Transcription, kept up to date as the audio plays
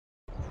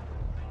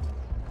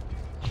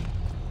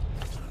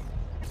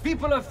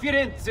People of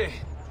Firenze,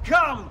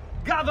 come,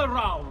 gather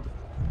round.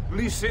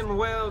 Listen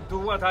well to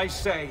what I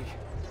say.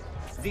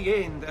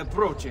 The end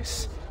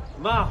approaches.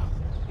 Now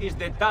is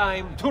the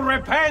time to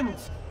repent,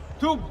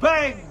 to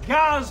beg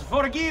God's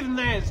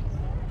forgiveness.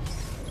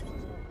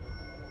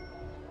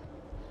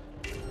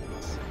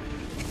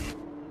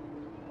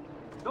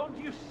 Don't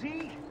you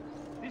see?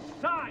 The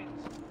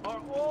signs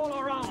are all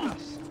around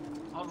us.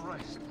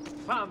 Unrest,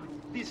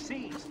 famine,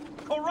 disease,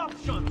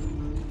 corruption.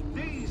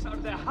 These are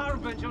the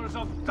harbingers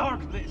of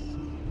darkness.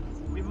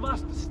 We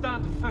must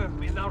stand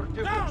firm in our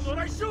direction. Down or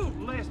I shoot!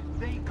 Lest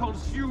they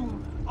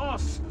consume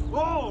us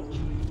all.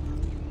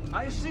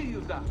 I see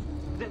you now,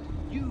 that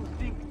you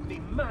think me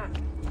mad.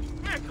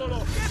 Eccolo!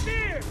 Get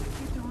here!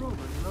 Did the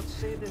Romans not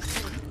say the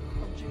same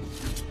of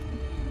Jesus?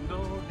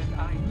 Know that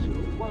I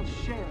too once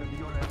shared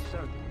your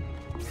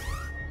uncertainty,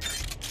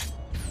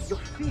 your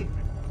fear.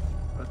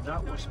 But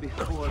that was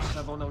before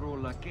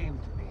Savonarola came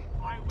to me.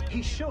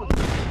 He showed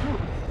me the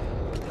truth.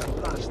 At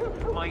last,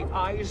 my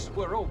eyes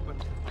were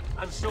opened.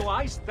 And so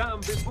I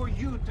stand before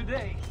you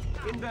today,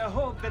 in the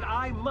hope that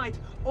I might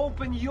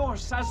open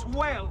yours as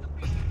well.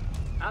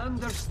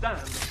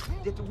 Understand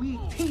that we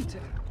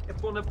teeter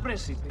upon a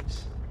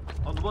precipice.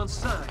 On one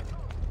side,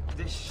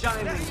 the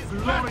shining,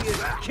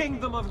 glorious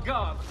kingdom of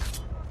God.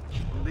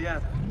 On the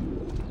other,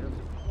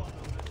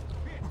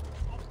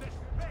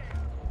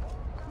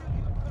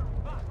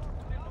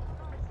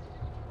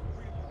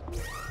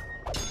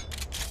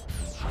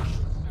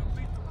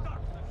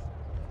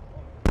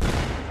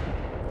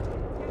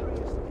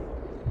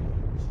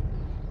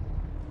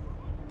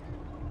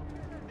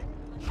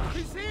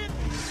 He's in!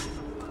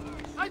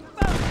 I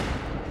found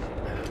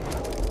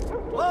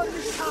him! All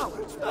these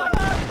cowards!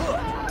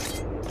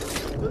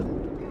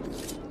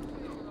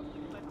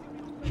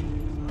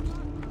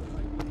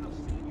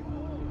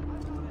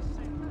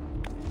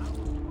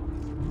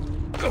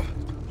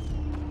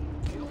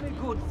 the only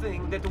good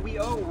thing that we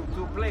owe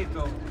to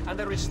Plato and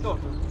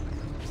Aristotle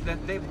is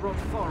that they brought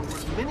forward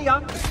many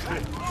others.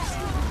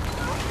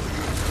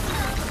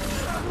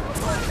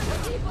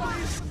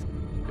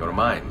 Your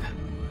mind,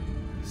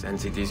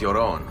 since it is your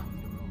own.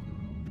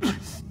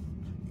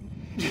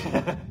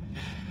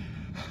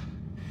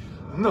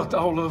 Not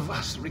all of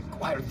us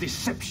require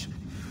deception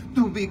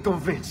to be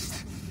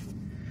convinced.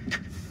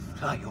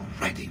 I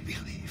already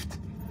believed.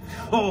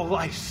 All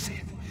I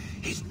said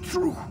is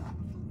true.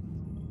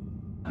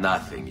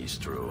 Nothing is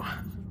true.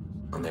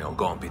 Non è un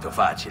compito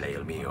facile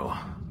il mio.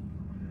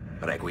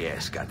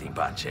 Requiescat in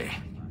pace.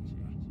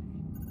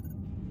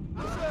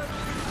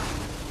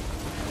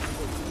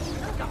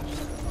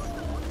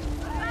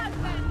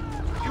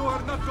 You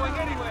are not going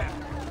anywhere.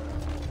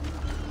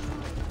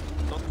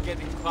 Not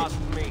getting past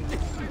me.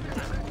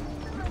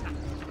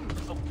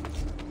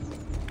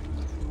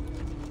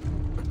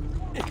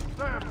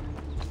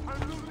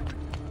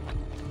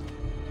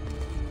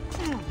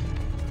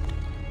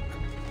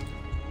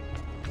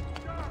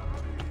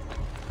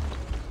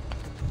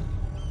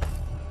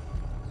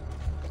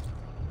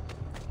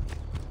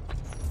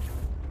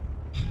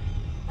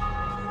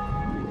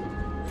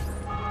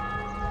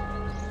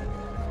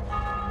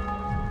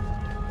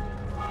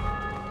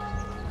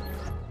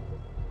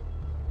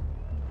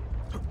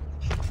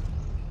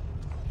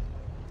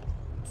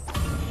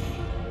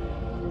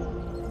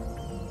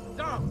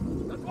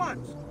 Down! At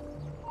once!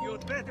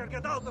 You'd better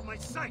get out of my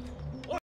sight!